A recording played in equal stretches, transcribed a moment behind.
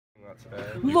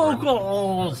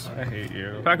Locals! I hate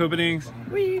you. Pack openings.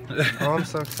 Wee. Oh, I'm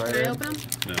so excited. Should I open them?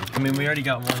 No. I mean, we already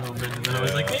got one open, and then I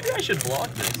was like, maybe I should vlog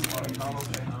this.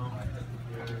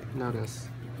 Notice.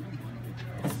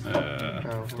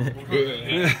 Oh.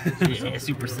 Yeah,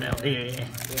 Supercell. Yeah.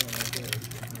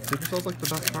 Supercell's like the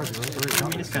best card. I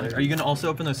mean, it's kind of. Are you gonna also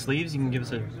open those sleeves? You can give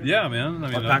us a Yeah, man.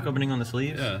 I mean, pack opening on the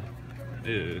sleeves. Yeah.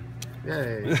 Ew.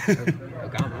 Yay.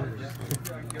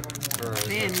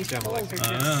 Man, these bowls are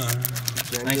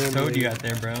just... Nice code you got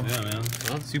there, bro. Yeah, man.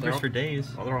 Well, supers for days.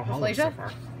 Oh, they're all hollow so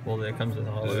far. Well, that comes with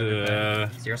a holo.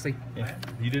 Seriously? Yeah.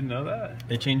 You didn't know that?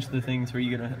 They changed the things where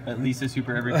you get at least a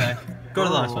super every pack. Go to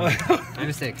the last one. My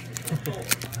mistake.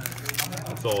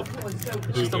 That's old.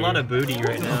 It's just a lot of booty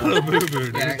right now. Yeah,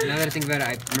 now that I think about it,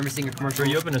 I remember seeing a commercial.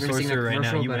 You open a sorcerer right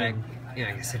now, you win. Yeah,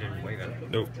 I guess I didn't wave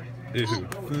it. Nope. Ew.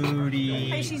 Booty.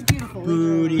 Hey, she's beautiful.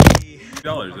 Booty.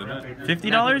 $50, isn't it?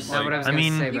 $50? Not what I was I gonna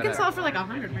mean, say, You but, can sell it for like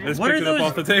 100, man. Just What picked are it up those-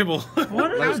 off the table.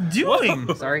 what are those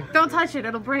doing? Sorry. Don't touch it,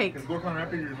 it'll break. Like,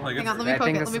 Hang on, let I me poke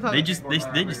think it, let me poke They it. just,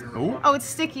 oh. Oh, it's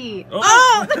sticky. Oh.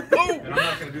 Oh! And I'm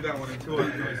not gonna do that one until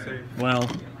I say Well,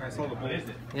 I saw the balls.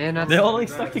 Yeah, not they all like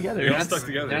stuck together. They all stuck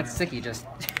together. That's sticky, just.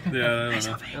 Yeah, I don't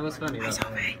know. That was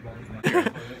funny.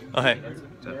 Okay.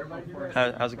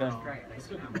 How's it going?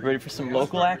 Ready for some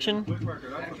local action?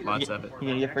 Lots of it. You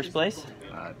gonna get first place?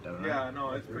 Don't know. Yeah, no,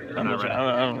 it's pretty. I'm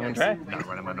gonna try. Not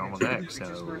running my normal deck, so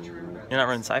You're not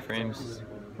running Cyframes.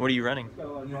 What are you running?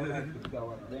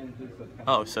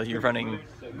 Oh, so you're running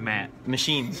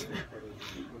machines.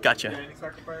 Gotcha.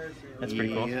 That's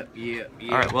pretty cool. Yeah.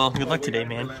 Alright, well, good luck today,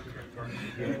 man.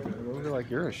 Like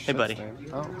you're a Hey, buddy.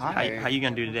 Oh, hi. How you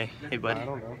gonna do today? Hey, buddy. I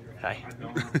don't know. Hi.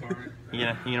 You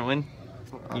gonna win?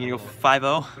 You gonna go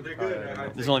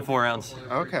 5-0? There's only 4 rounds.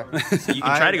 Okay. So you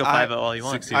can try to go 5-0 all you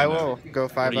want. I will go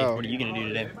 5-0. What are you gonna do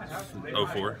today?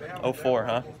 04. 04,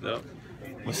 huh? Yep.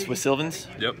 With Sylvans?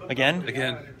 Yep. Again?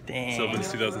 Again. Dang.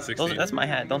 Sylvans 2016. That's my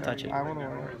hat. Don't touch it. I want to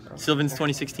win. Sylvans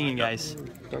 2016, guys.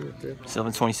 it.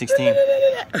 Sylvans 2016.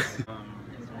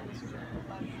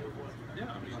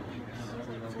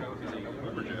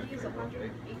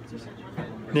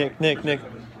 Nick.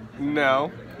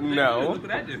 No.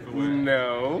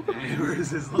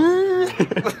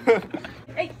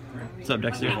 What's up,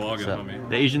 Dexter? What's up?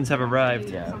 The Asians have arrived.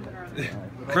 Yeah.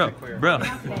 Bro.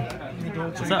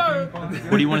 What's up?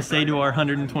 What do you want to say to our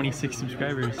 126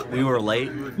 subscribers? we were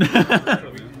late.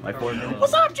 By 4 minutes.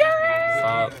 What's up,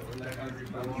 Jerry?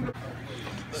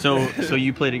 So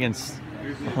you played against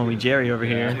homie Jerry over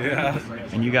here. Yeah.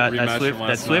 And you got Rematched that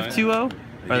from Swift last 2-0?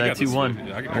 Or that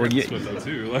 2-1? I got Well, the Swift though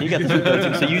too. You got the Swift though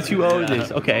too. So you 2-0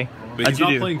 this. Okay. But How'd he's you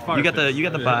not do? playing Fire You got the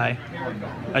Pit. bye.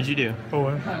 How'd you do?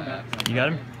 You got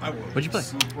him? What'd you play?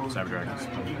 Cyber Dragons.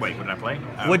 Wait, what did I play?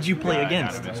 What'd you play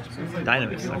against?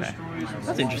 Dynamist. Dynamis. Okay.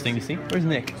 That's interesting to see. Where's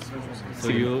Nick? So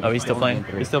you? Oh, he's still playing.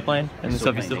 He's still playing, and the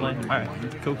stuff he's still playing. All right.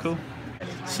 Cool.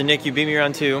 So Nick, you beat me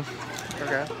round 2,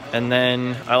 Okay. and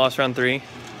then I lost round 3,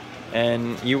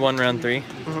 and you won round 3.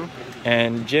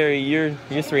 And Jerry, you're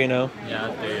 3-0.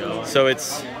 Yeah, there you go. So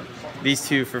it's these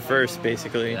two for first,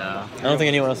 basically. Yeah. I don't think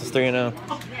anyone else is 3-0.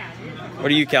 What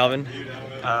are you, Calvin?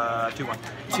 2-1.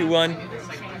 2-1.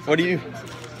 What are you?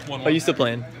 Oh, you still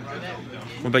playing?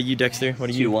 What about you, Dexter? What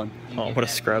are you? 2-1. Oh, what a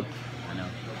scrub.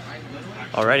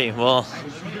 Alrighty, well,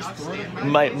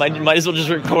 might as well just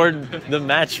record the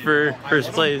match for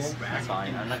first place. That's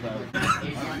fine. I'm not gonna.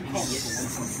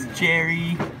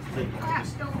 Jerry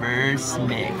versus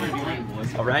Nick.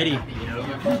 Alrighty,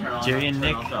 Jerry and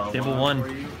Nick, table 1.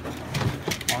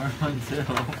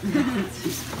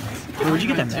 Where'd you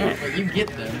get that mat? You get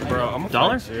them. Bro, I'm a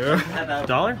Dollar? Yeah.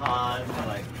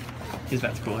 $1? His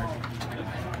mat's cooler.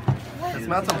 It's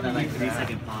not something like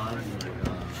 3-second pause.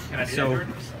 So,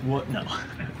 what? No.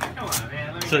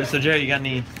 So Jerry, you got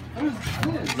any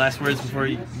last words before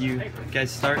you guys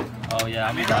start? Oh yeah,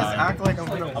 I'm You guys act like I'm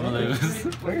gonna lose.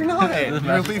 No, you're not.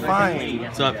 You'll be fine.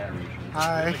 What's up?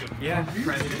 Hi. Yeah.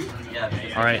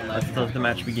 All right, let's let the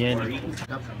match begin.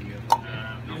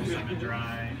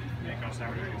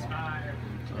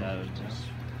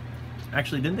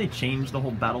 Actually, didn't they change the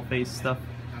whole battle phase stuff?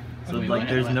 So like,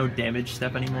 there's no damage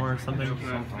step anymore or something.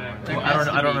 Well,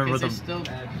 I don't remember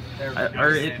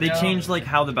they changed like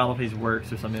how the battle phase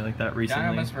works or something like that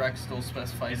recently. Dynamis Rex still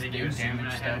specifies the damage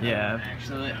step. Yeah,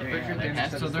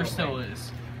 So there still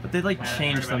is. but they like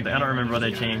changed something. I don't remember what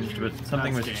they changed, but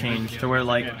something was changed to where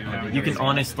like you can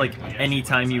honest like any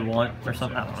time you want or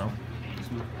something. I don't know.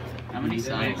 How many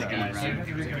sides, guys?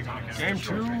 Game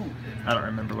 2. I don't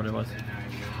remember what it was.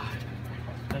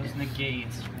 Those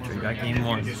negates. We got game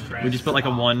 1. We just put like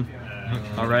a 1.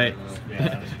 All right.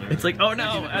 It's like, oh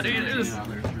no, how do you do this?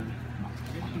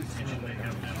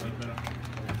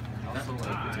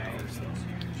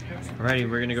 Alrighty,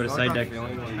 we're gonna go to side deck.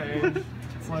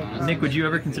 Nick, would you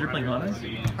ever consider playing Odd Eyes?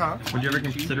 Huh? Would you ever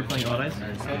consider playing Odd Eyes?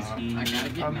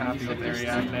 I'm happy with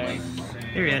Ariadne.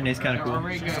 Ariadne's kind of Are cool.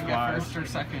 we gonna get first or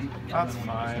second? That's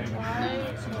fine.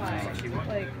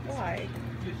 Why?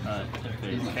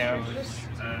 Cam.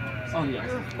 Oh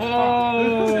yeah.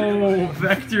 Oh,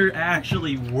 Vector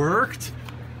actually worked?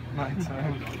 My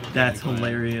time. That's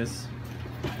hilarious.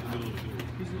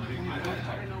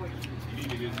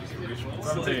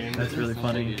 17. That's really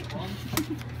funny.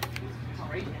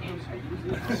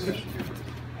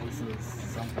 This is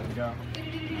something. Go.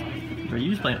 Bro,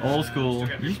 you're just playing old school.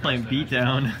 You're just playing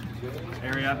beatdown.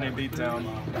 Ariadne beatdown.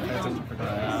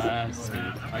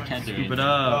 I can't do Scoop it. it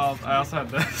up. I also had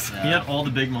this. He had all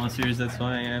the big monsters, that's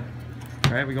why, yeah.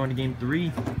 Alright, we're going to game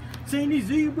 3. Zany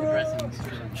Zebra!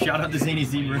 Shout out to Zany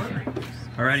Zebra.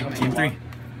 Alrighty, game 3.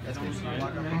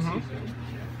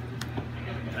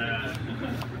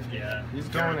 He's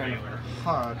going in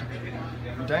hard.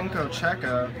 Denko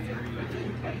Cheka.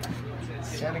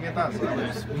 Can't get that, so I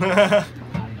lose.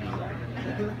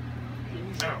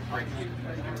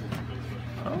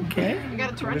 Okay. You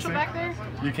got a torrential back there?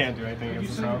 You can't do anything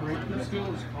against this now.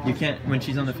 You can't, when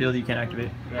she's on the field, you can't activate.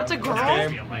 That's a girl?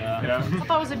 Game. I Yeah.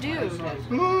 thought it was a dude.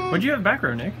 What'd you have back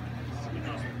row, Nick?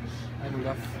 I had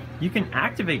enough. You can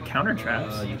activate counter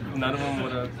traps. None of them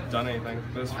would have done anything.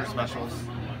 Those for specials.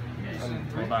 And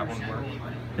well, that one worked.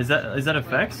 Is that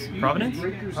effects? Providence?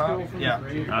 Yeah.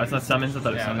 Oh, it's not summons? I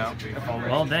thought it was Yeah, no. summons. If only.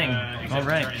 Well, dang.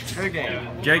 Alright. Good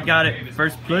game. Jared got it.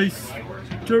 First place.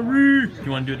 Jerry! Do you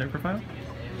want to do a deck profile?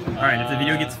 Alright, if the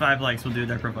video gets 5 likes, we'll do a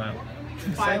deck profile.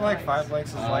 Say like 5 likes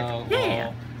is like.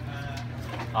 Yeah!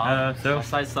 So, My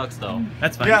side sucks though.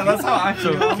 that's fine. Yeah, that's how I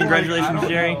So, feel. congratulations,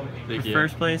 Jerry. Thank For you.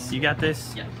 first place, you got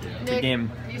this. Yeah. Good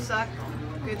game. You suck.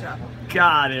 Good job.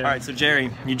 Got it. Alright, so Jerry,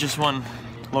 you just won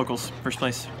locals, first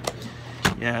place.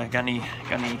 Yeah, got any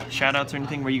shout outs or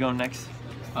anything? Where you going next?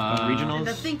 Regionals? And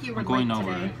to think you were I'm going late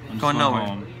nowhere. today. I'm just Going nowhere.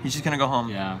 home. He's just gonna go home.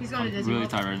 Yeah. He's going to Disney really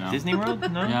World. tired right now. Disney World?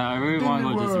 No? Yeah, I really want to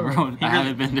go to Disney World. I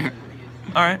haven't been there.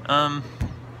 Alright,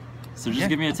 So just Yeah.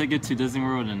 give me a ticket to Disney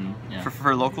World and yeah.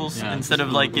 for locals, Yeah, instead just of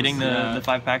for like locals, getting yeah. the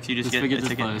 5 packs, you just get forget a this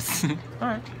ticket. place.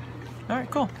 Alright. Alright,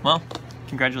 cool. Well,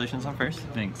 congratulations on first.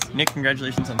 Thanks. Nick,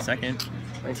 congratulations on second.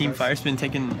 Team Firespin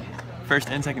taking first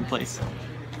and second place.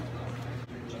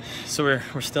 So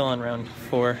we're still on round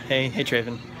 4. Hey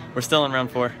Traven. We're still on round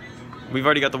 4. We've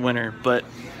already got the winner, but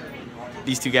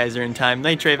these two guys are in time.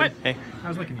 Hey Traven. Hey. I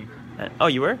was looking at you. Oh,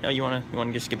 you were? Oh, you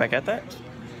wanna just get back at that?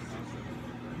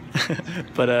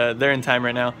 But they're in time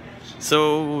right now.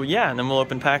 So yeah, and then we'll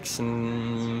open packs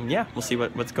and yeah, we'll see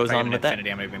what goes on with that. I'm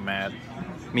gonna be mad.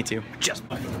 Me too. Just.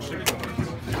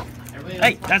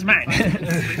 Hey, that's mine.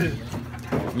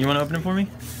 You want to open it for me?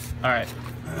 All right.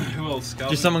 Who else?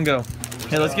 Just someone go.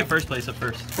 Hey, let's get first place up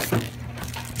first,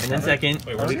 and then second.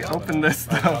 Wait, How do you open this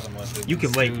stuff? You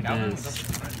can wait.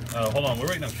 Hold on, we're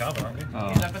waiting on Calvin, aren't we?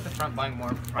 He's up at the front buying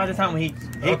more. By the time he'll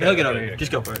Okay, get over okay, here. okay.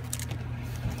 Just go for it.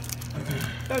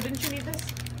 Oh, didn't you need this?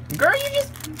 Girl, you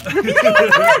just.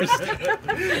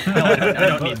 No, I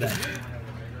don't need that.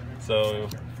 So,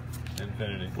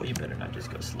 Infinity. Boy, you better not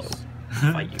just go slow.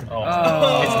 Fight you.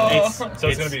 Oh. So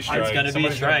it's gonna be strike. It's gonna be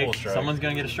a Somebody's gonna pull strike. strike. Someone's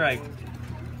gonna get a strike.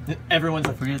 Everyone's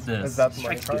like, Forget this. Is that the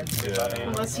money card? Yeah.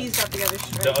 Unless he's got the other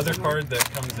strike. The other card that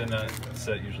comes in that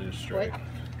set usually is strike.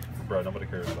 Bro, nobody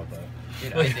cares about that.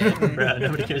 Dude, I did. Bruh,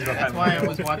 nobody cares about That's that. why I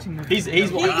was watching the He's He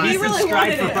really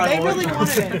wanted it. They really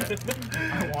wanted it.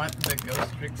 I want the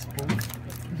Ghost Trick spook.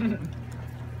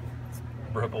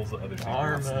 Bro pulls the other team.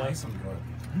 Arma.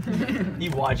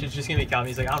 You watch, it's just gonna be coming.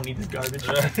 He's like, I don't need this garbage.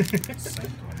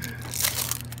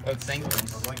 That's Sanctum.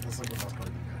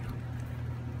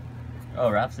 Oh,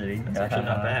 Rhapsody. It's actually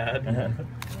not bad.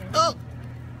 Oh!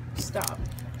 Stop.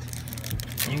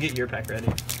 You can get your pack ready.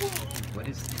 What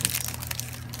is this?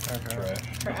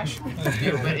 Trash. Trash.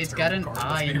 Dude, but it's got an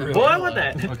eye in the Boy, I want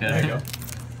that. Okay. There you go.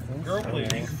 Girl,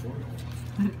 please.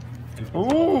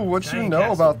 Ooh, what you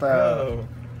know about that? Bro.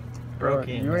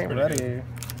 Broken. You ain't ready.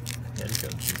 Yeah, just go.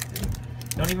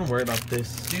 Don't even worry about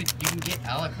this. Dude, you can get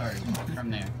Alucard from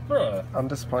there. Bruh. I'm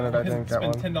disappointed I didn't get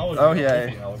Spend one. $10 Oh, on yeah.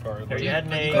 a Alucard. There you had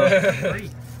me.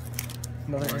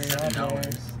 Another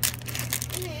Ariadne.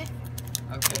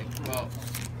 Okay, well,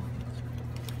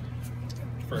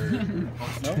 For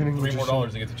 $3 more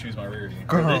to get to choose my rarity.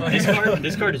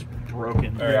 This card is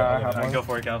broken. Alright, Yeah, I I'll have go. one. Go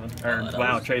for it, Calvin. Or,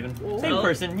 wow, Traven. Same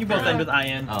person. You both end with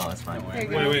IN. Oh, that's fine. There you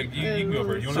go. Wait, you can go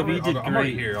for it. You So wanna we go? did I'm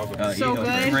already great. here. I'll go. So you go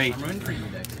good. Great. I'm rooting for you,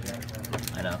 Dexter.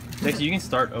 I know. Next, you can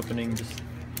start opening. Just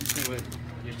You see what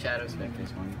your Shadow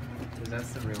Spectre's one. That's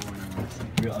the real one. I want to see.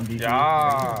 Real MVP.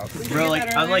 Yeah. Bro,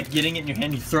 like I'm like getting it in your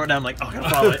hand, you throw it down, I'm like, oh, I gotta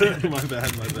follow it. My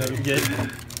bad, my bad. You're good.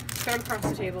 Throw it across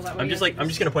the table. That way. I'm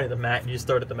just gonna point at the mat, and you just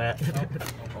throw it at the mat.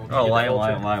 Oh, why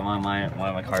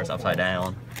my cards upside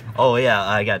down? Oh yeah,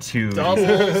 I got 2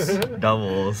 Doubles.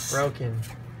 doubles. Broken.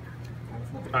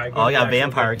 Alright, Oh, I got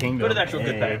Vampire Kingdom. Go to the actual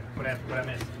good Hey. pack. What I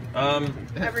missed?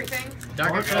 Everything.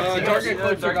 Dark Dark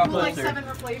Eclipse I got Like plus 7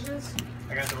 replays.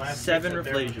 I got the last 7 six up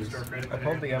there, reflages. store credit I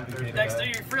pulled the there. MVP. Dexter,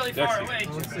 you're really far away.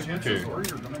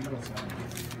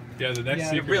 Yeah, the next Yeah,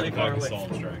 secret you're really pack far is away.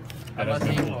 Solemn Strike. That Unless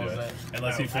hasn't he been pulled pulls yet. it.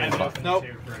 Unless he I pulls bought it. the Nope.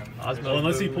 two from- Osmo. Well,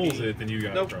 unless he pulls it, then you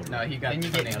got Nope. trouble. No, he got. Then you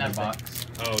from get the other nothing. box.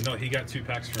 Oh no, he got 2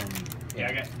 packs from. Yeah,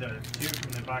 I got the 2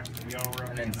 from the box that we all wrote.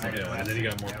 And then I got the Yeah, and last then he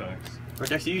got six more of them. packs. Bro,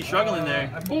 Dexter, you struggling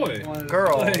there. Boy,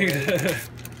 Girl.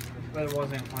 But it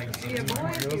wasn't like. Yeah,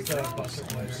 boy, It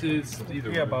was it's either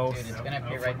Yeah, or. both. Dude, it's gonna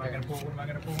appear right What am I there. gonna pull? What am I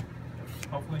gonna pull?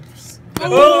 Hopefully.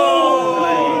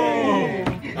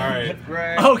 All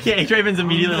right. Okay, Traven's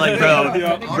immediately like, bro,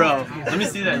 let me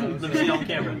see that. Let me see it on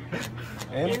camera.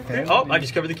 Oh, I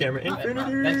just covered the camera.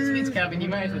 That just means Calvin. You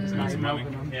might as well just not smoke.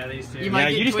 Yeah, these two. You Yeah, might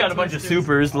you get just got a twin bunch of twisters.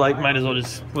 supers. Like, might as well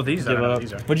just Well, these give are. up.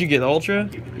 These are. What'd you get? The Ultra?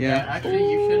 Yeah,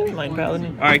 actually, you should. Light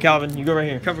Paladin. All right, Calvin, you go right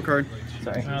here. Cover card.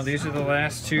 Sorry. Oh, these are the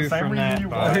last 2 from that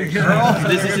box.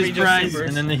 This is his prize,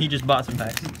 and then he just bought some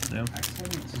packs. So.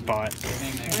 Bought.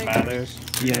 Buy those.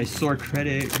 Yeah, store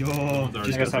credit. Yo,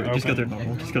 just go through. Just go through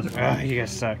normal. Just go through. Ah, you guys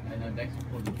suck. I know Dexter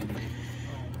pulled it.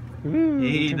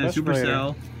 Hey, the Best player.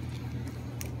 Supercell.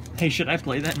 Hey, should I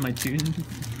play that in my tune?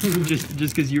 just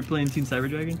because you're playing Toon Cyber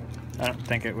Dragon? I don't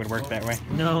think it would work that way.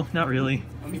 No, not really.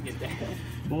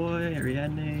 Boy,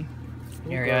 Ariadne.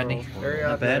 Ariadne.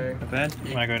 Not bad. Not bad.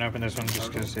 I'm gonna go and open this one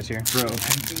just because it's here. Bro,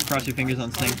 cross your fingers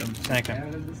on Sanctum. Thank you.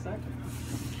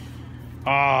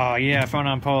 Oh, yeah, phone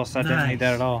on pulse. I didn't need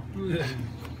that at all.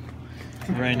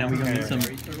 Right, now we're gonna need some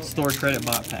store credit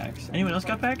bot packs. Anyone else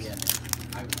got packs?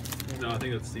 No, I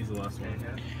think he's the last one.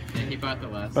 Yeah, he bought the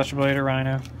last. Buster Blade or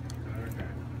Rhino?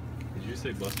 Did you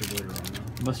say Buster Blade or Rhino?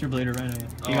 Buster Blade or Rhino?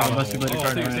 You got Buster Blade or I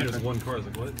card think Rhino. it was one card. I was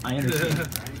like, what? I understand.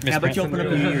 Yeah, but you open up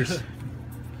the ears.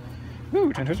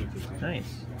 Ooh, twin twister. Nice.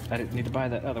 I didn't need to buy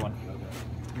that other one.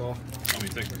 Well, I mean,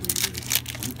 technically you did.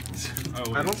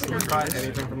 Oh, I don't think I bought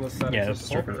anything from this set. Yeah,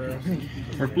 except that's true.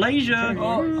 Ultra.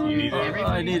 Reflasia! You need it.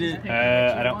 I did it.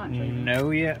 I don't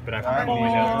know yet, but I probably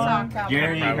got it.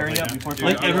 Gary, Probably hurry up not. before Dude,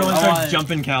 Like, I everyone was starts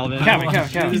jumping Calvin.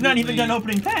 Calvin. He's not even done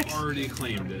opening packs. already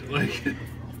claimed it. Like,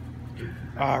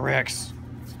 Ah, Rex.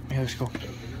 He looks cool.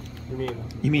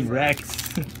 You mean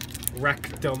Rex?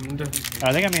 Rectumed.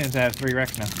 I think I mean to have 3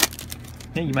 Rex now.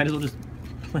 Hey, you might as well just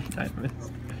play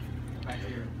Tyrants.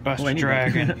 Buster Oh, I need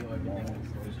Dragon. that.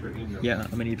 Yeah,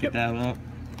 I'm gonna need to pick that one up.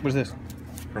 What's this?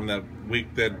 From that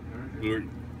week that we were.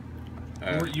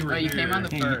 you were Oh, you came on the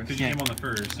Hey, first. Because you came on the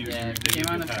first. You, Yeah, you, if they you gave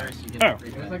came on you the a pack. first, you get Oh. the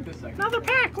free pack. Like the second. Another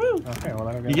pack, woo! Okay, well,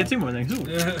 that'll go. You get 2 more things. Ooh.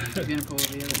 He's gonna pull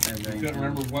the other side I right couldn't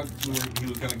remember what he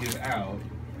was going to give out.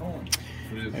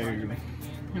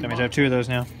 That means I have 2 of those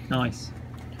now. Nice.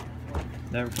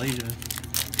 That Reflasia.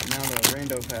 Now the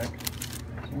rainbow pack.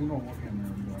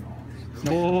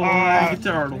 Oh, Ah. it's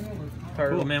Turtle.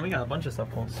 Turtle. Cool, man, we got a bunch of stuff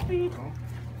pulled. Sweet.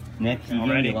 Nick, you gave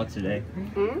Already. me luck today.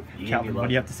 Calvin, what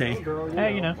do you have to say?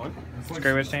 Hey, you know, it's a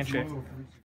great way to stay in shape.